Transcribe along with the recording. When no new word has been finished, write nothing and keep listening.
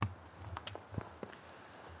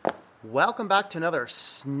Welcome back to another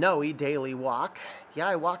snowy daily walk. Yeah,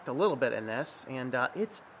 I walked a little bit in this, and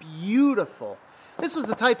it's beautiful. This is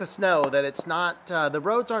the type of snow that it's not, the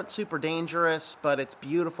roads aren't super dangerous, but it's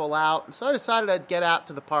beautiful out. So I decided I'd get out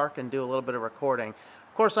to the park and do a little bit of recording.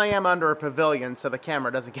 Of course, I am under a pavilion, so the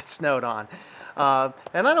camera doesn't get snowed on.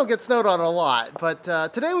 And I don't get snowed on a lot, but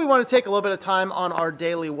today we want to take a little bit of time on our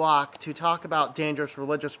daily walk to talk about dangerous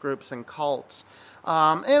religious groups and cults.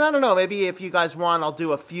 And I don't know, maybe if you guys want, I'll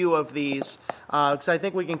do a few of these, because I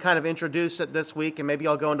think we can kind of introduce it this week, and maybe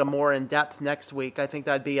I'll go into more in depth next week. I think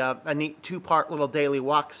that'd be a neat two-part little daily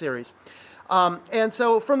walk series. And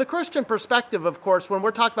so from the Christian perspective, of course, when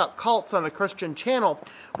we're talking about cults on a Christian channel,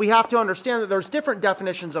 we have to understand that there's different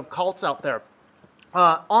definitions of cults out there.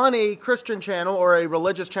 On a Christian channel or a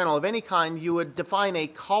religious channel of any kind, you would define a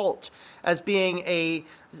cult as being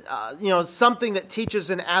something that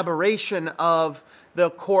teaches an aberration of the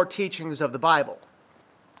core teachings of the Bible.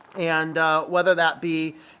 And whether that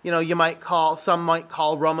be, some might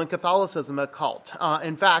call Roman Catholicism a cult.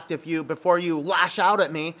 In fact, before you lash out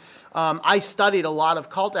at me, I studied a lot of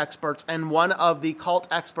cult experts, and one of the cult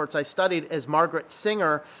experts I studied is Margaret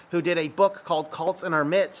Singer, who did a book called Cults in Our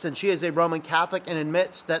Midst, and she is a Roman Catholic and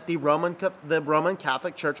admits that the Roman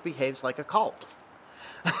Catholic Church behaves like a cult,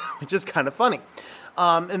 which is kind of funny.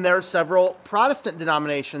 And there are several Protestant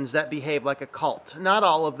denominations that behave like a cult. Not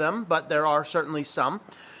all of them, but there are certainly some.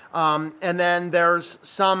 And then there's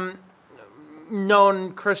some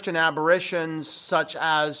known Christian aberrations, such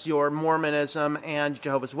as your Mormonism and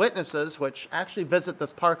Jehovah's Witnesses, which actually visit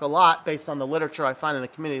this park a lot based on the literature I find in the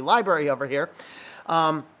community library over here.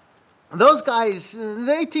 Those guys,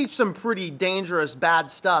 they teach some pretty dangerous, bad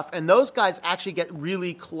stuff, and those guys actually get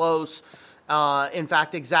really close, in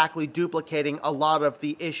fact, exactly duplicating a lot of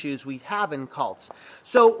the issues we have in cults.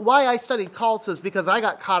 So why I studied cults is because I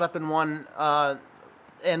got caught up in one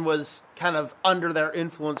and was kind of under their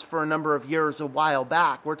influence for a number of years a while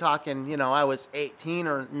back. We're talking, I was 18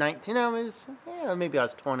 or 19. Maybe I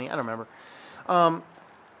was 20. I don't remember.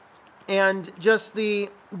 And just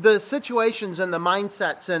the situations and the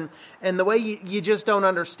mindsets and the way you just don't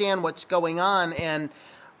understand what's going on. And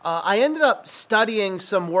I ended up studying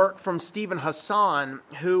some work from Stephen Hassan,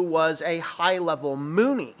 who was a high-level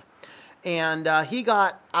Moonie. And he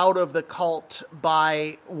got out of the cult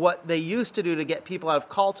by what they used to do to get people out of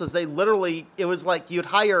cults is it was like you'd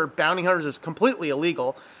hire bounty hunters. It's completely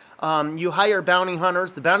illegal. You hire bounty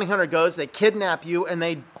hunters. The bounty hunter goes, they kidnap you, and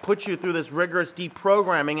they put you through this rigorous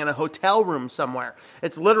deprogramming in a hotel room somewhere.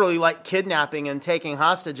 It's literally like kidnapping and taking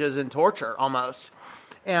hostages and torture almost.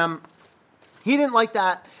 And he didn't like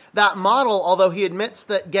that model, although he admits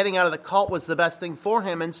that getting out of the cult was the best thing for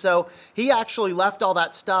him. And so he actually left all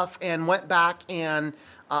that stuff and went back and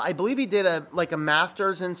I believe he did a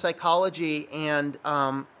master's in psychology, and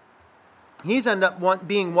he's ended up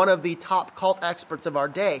being one of the top cult experts of our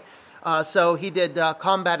day. So he did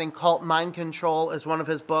Combating Cult Mind Control as one of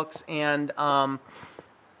his books, and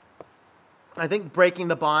I think Breaking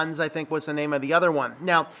the Bonds, was the name of the other one.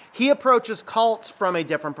 Now, he approaches cults from a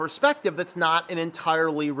different perspective that's not an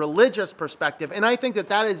entirely religious perspective. And I think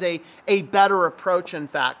that is a better approach, in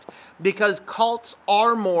fact, because cults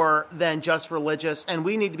are more than just religious, and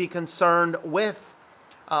we need to be concerned with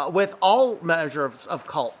all measures of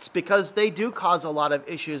cults, because they do cause a lot of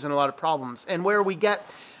issues and a lot of problems. And where we get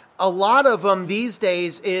a lot of them these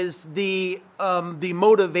days is the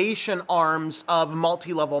motivation arms of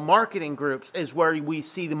multi-level marketing groups is where we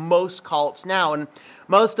see the most cults now. And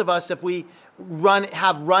most of us, if we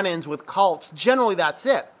have run-ins with cults, generally that's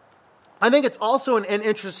it. I think it's also an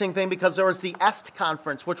interesting thing because there was the EST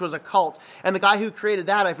conference, which was a cult, and the guy who created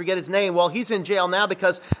that, I forget his name, well, he's in jail now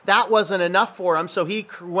because that wasn't enough for him, so he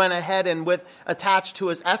went ahead and attached to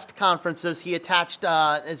his EST conferences, he attached,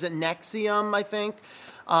 is it NXIVM, I think?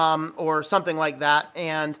 Or something like that,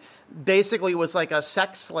 and basically it was like a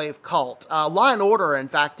sex slave cult. Law and Order, in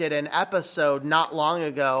fact, did an episode not long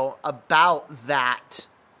ago about that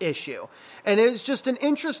issue, and it was just an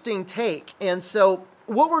interesting take. And so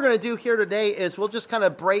what we're going to do here today is we'll just kind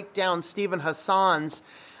of break down Stephen Hassan's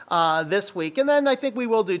this week, and then I think we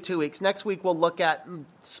will do 2 weeks. Next week we'll look at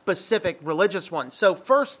specific religious ones. So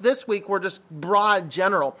first, this week we're just broad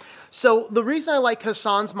general. So the reason I like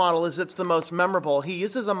Hassan's model is it's the most memorable. He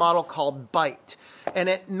uses a model called BITE, and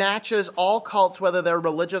it matches all cults, whether they're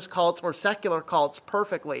religious cults or secular cults,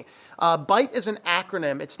 perfectly. BITE is an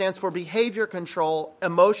acronym. It stands for Behavior Control,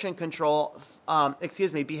 Emotion Control,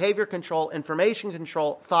 Behavior Control, Information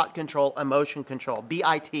Control, Thought Control, Emotion Control,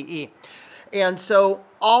 BITE. And so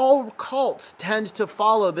all cults tend to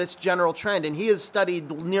follow this general trend, and he has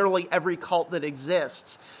studied nearly every cult that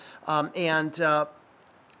exists.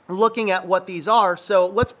 looking at what these are. So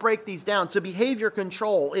let's break these down. So behavior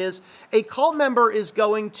control is a cult member is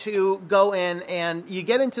going to go in, and you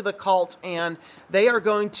get into the cult, and they are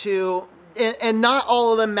going to, and not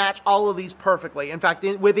all of them match all of these perfectly. In fact,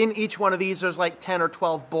 within each one of these, there's like 10 or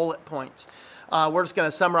 12 bullet points. We're just going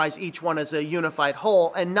to summarize each one as a unified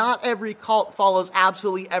whole, and not every cult follows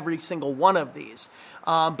absolutely every single one of these.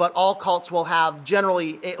 But all cults will have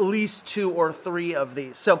generally at least 2 or 3 of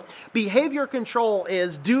these. So behavior control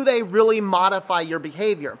is, do they really modify your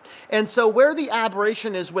behavior? And so where the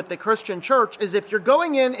aberration is with the Christian church is if you're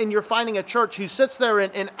going in and you're finding a church who sits there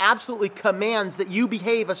and absolutely commands that you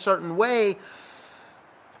behave a certain way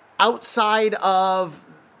outside of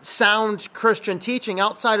sound Christian teaching,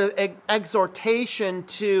 outside of exhortation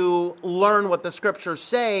to learn what the scriptures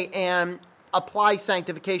say and apply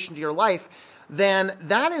sanctification to your life, then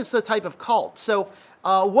that is the type of cult. So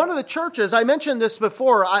one of the churches, I mentioned this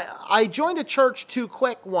before, I joined a church too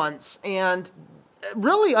quick once, and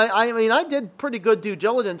really, I mean, I did pretty good due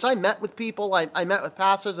diligence. I met with people, I met with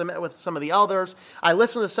pastors, I met with some of the elders, I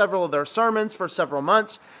listened to several of their sermons for several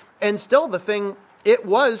months, and still it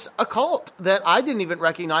was a cult that I didn't even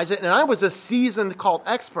recognize it, and I was a seasoned cult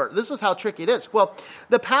expert. This is how tricky it is. Well,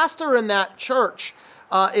 the pastor in that church,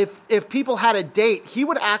 if people had a date, he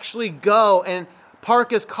would actually go and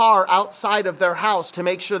park his car outside of their house to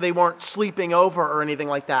make sure they weren't sleeping over or anything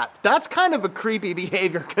like that. That's kind of a creepy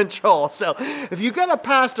behavior control. So if you get a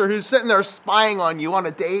pastor who's sitting there spying on you on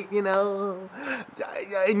a date, no,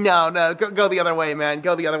 go the other way, man.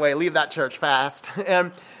 Go the other way. Leave that church fast.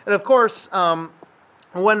 And of course,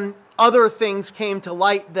 when other things came to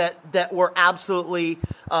light that were absolutely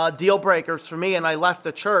deal breakers for me, and I left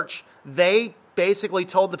the church, they basically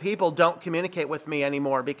told the people, don't communicate with me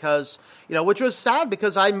anymore, because, which was sad,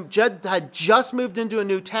 because I had just moved into a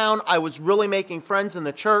new town. I was really making friends in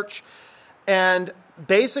the church. And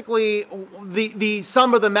basically, the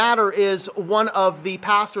sum of the matter is one of the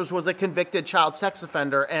pastors was a convicted child sex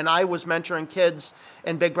offender, and I was mentoring kids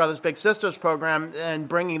in Big Brothers Big Sisters program and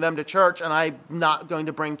bringing them to church, and I'm not going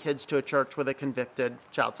to bring kids to a church with a convicted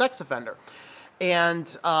child sex offender.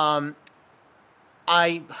 And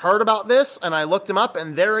I heard about this, and I looked him up,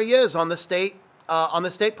 and there he is on the state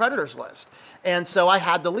predators list. And so I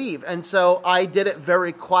had to leave. And so I did it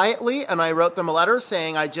very quietly, and I wrote them a letter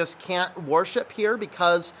saying I just can't worship here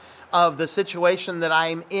because of the situation that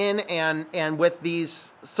I'm in and with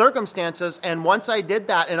these circumstances. And once I did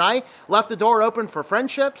that, and I left the door open for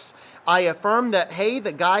friendships, I affirmed that, hey,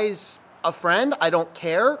 the guy's a friend, I don't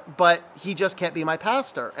care, but he just can't be my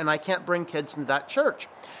pastor, and I can't bring kids into that church.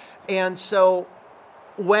 And so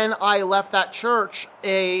when I left that church,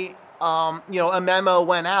 a memo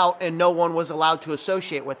went out, and no one was allowed to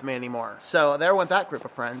associate with me anymore. So there went that group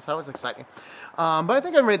of friends. That was exciting. But I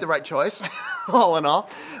think I made the right choice, all in all.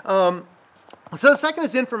 So the second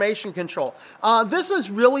is information control. This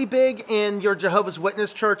is really big in your Jehovah's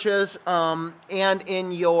Witness churches and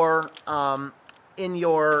in your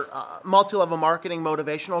multi-level marketing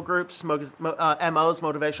motivational groups. MOs,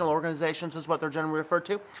 motivational organizations, is what they're generally referred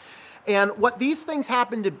to. And what these things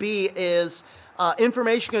happen to be is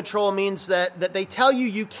information control means that they tell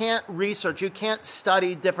you can't research, you can't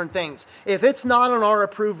study different things. If it's not on our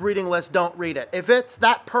approved reading list, don't read it. If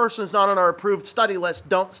that person's not on our approved study list,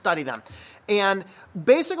 don't study them. And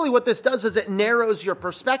basically what this does is it narrows your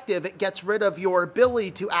perspective. It gets rid of your ability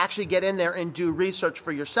to actually get in there and do research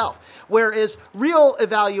for yourself. Whereas real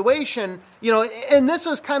evaluation, and this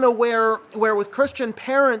is kind of where with Christian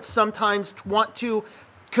parents sometimes want to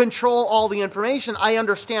control all the information. I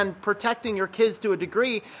understand protecting your kids to a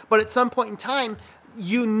degree, but at some point in time,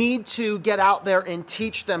 you need to get out there and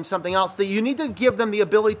teach them something else. That you need to give them the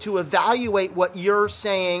ability to evaluate what you're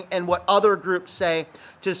saying and what other groups say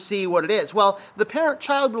to see what it is. Well, the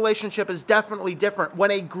parent-child relationship is definitely different. When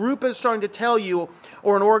a group is starting to tell you,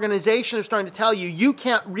 or an organization is starting to tell you, you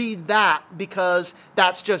can't read that because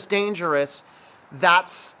that's just dangerous,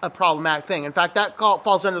 that's a problematic thing. In fact, that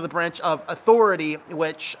falls under the branch of authority,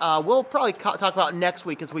 which we'll probably talk about next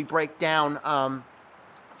week as we break down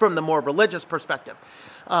from the more religious perspective.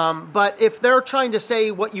 But if they're trying to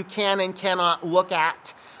say what you can and cannot look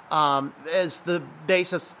at as the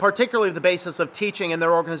basis, particularly the basis of teaching in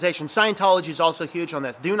their organization, Scientology is also huge on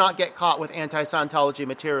this. Do not get caught with anti-Scientology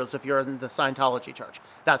materials if you're in the Scientology church.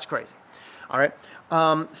 That's crazy. All right.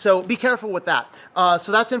 So be careful with that.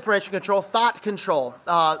 So that's information control. Thought control.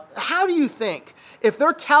 How do you think? If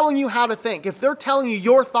they're telling you how to think, if they're telling you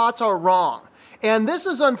your thoughts are wrong, and this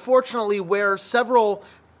is unfortunately where several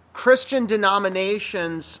Christian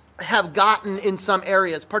denominations have gotten in some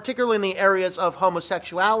areas, particularly in the areas of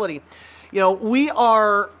homosexuality. We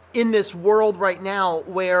are in this world right now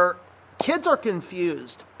where kids are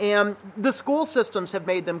confused, and the school systems have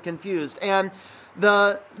made them confused, and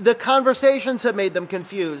the conversations have made them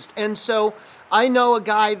confused. And so I know a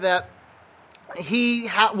guy that he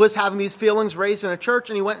was having these feelings raised in a church,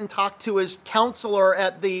 and he went and talked to his counselor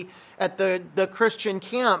at the Christian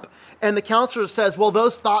camp, and the counselor says, well,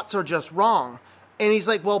 those thoughts are just wrong. And he's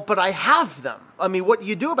like, well, but I have them. I mean, what do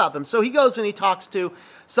you do about them? So he goes and he talks to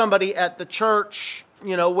somebody at the church,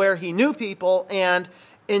 where he knew people, and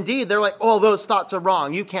indeed, they're like, oh, those thoughts are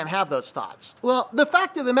wrong. You can't have those thoughts. Well, the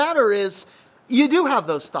fact of the matter is, you do have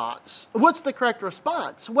those thoughts. What's the correct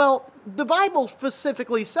response? Well, the Bible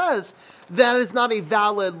specifically says that is not a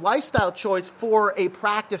valid lifestyle choice for a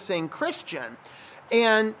practicing Christian.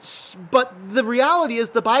 But the reality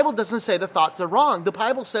is the Bible doesn't say the thoughts are wrong. The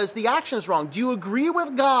Bible says the action is wrong. Do you agree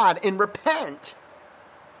with God and repent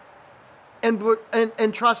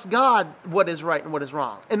and trust God what is right and what is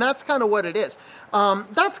wrong? And that's kind of what it is.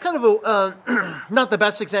 That's kind of not the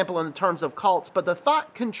best example in terms of cults, but the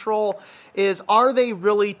thought control is, are they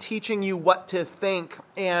really teaching you what to think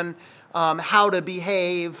and how to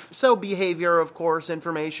behave? So behavior, of course,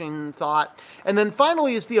 information, thought. And then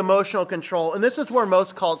finally is the emotional control. And this is where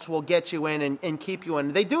most cults will get you in and keep you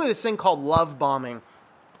in. They do this thing called love bombing,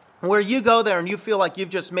 where you go there and you feel like you've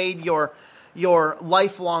just made your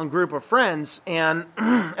lifelong group of friends, and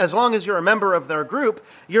as long as you're a member of their group,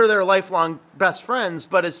 you're their lifelong best friends.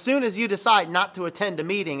 But as soon as you decide not to attend a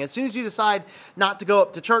meeting, as soon as you decide not to go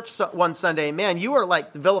up to church one Sunday, man, you are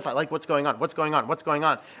like vilified. Like, what's going on? What's going on? What's going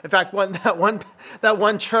on? In fact, that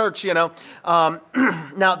one church, now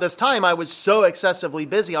at this time I was so excessively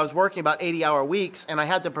busy. I was working about 80-hour weeks, and I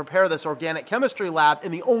had to prepare this organic chemistry lab,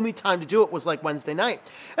 and the only time to do it was like Wednesday night.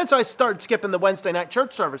 And so I started skipping the Wednesday night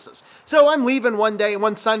church services. So I'm leaving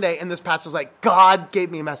one Sunday, and this pastor's like, God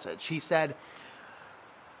gave me a message. He said,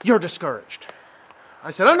 you're discouraged. I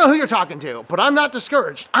said, I don't know who you're talking to, but I'm not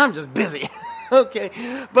discouraged. I'm just busy. Okay.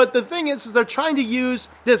 But the thing is they're trying to use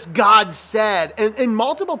this God said, and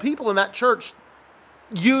multiple people in that church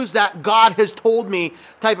use that God has told me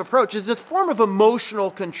type approach. It's a form of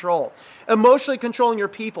emotional control, emotionally controlling your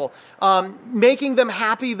people, making them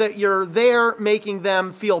happy that you're there, making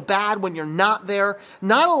them feel bad when you're not there,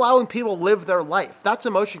 not allowing people to live their life. That's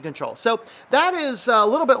emotion control. So that is a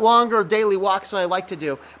little bit longer daily walks than I like to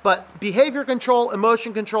do, but behavior control,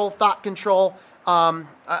 emotion control, thought control,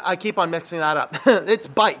 I keep on mixing that up. It's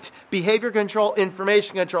BITE: behavior control,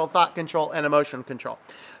 information control, thought control, and emotion control.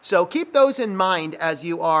 So keep those in mind as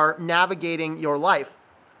you are navigating your life.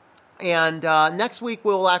 And next week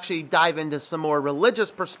we'll actually dive into some more religious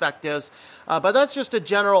perspectives, but that's just a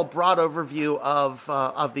general broad overview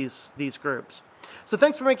of these groups. So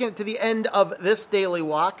thanks for making it to the end of this daily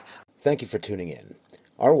walk. Thank you for tuning in.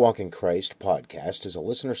 Our Walk in Christ podcast is a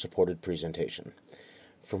listener-supported presentation.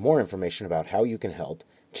 For more information about how you can help,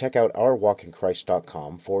 check out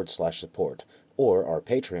ourwalkinchrist.com/support or our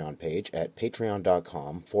Patreon page at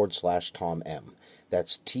patreon.com/TomM.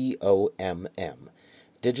 That's TOMM.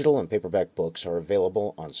 Digital and paperback books are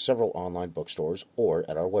available on several online bookstores or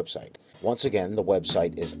at our website. Once again, the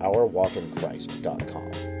website is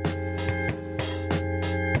ourwalkinchrist.com.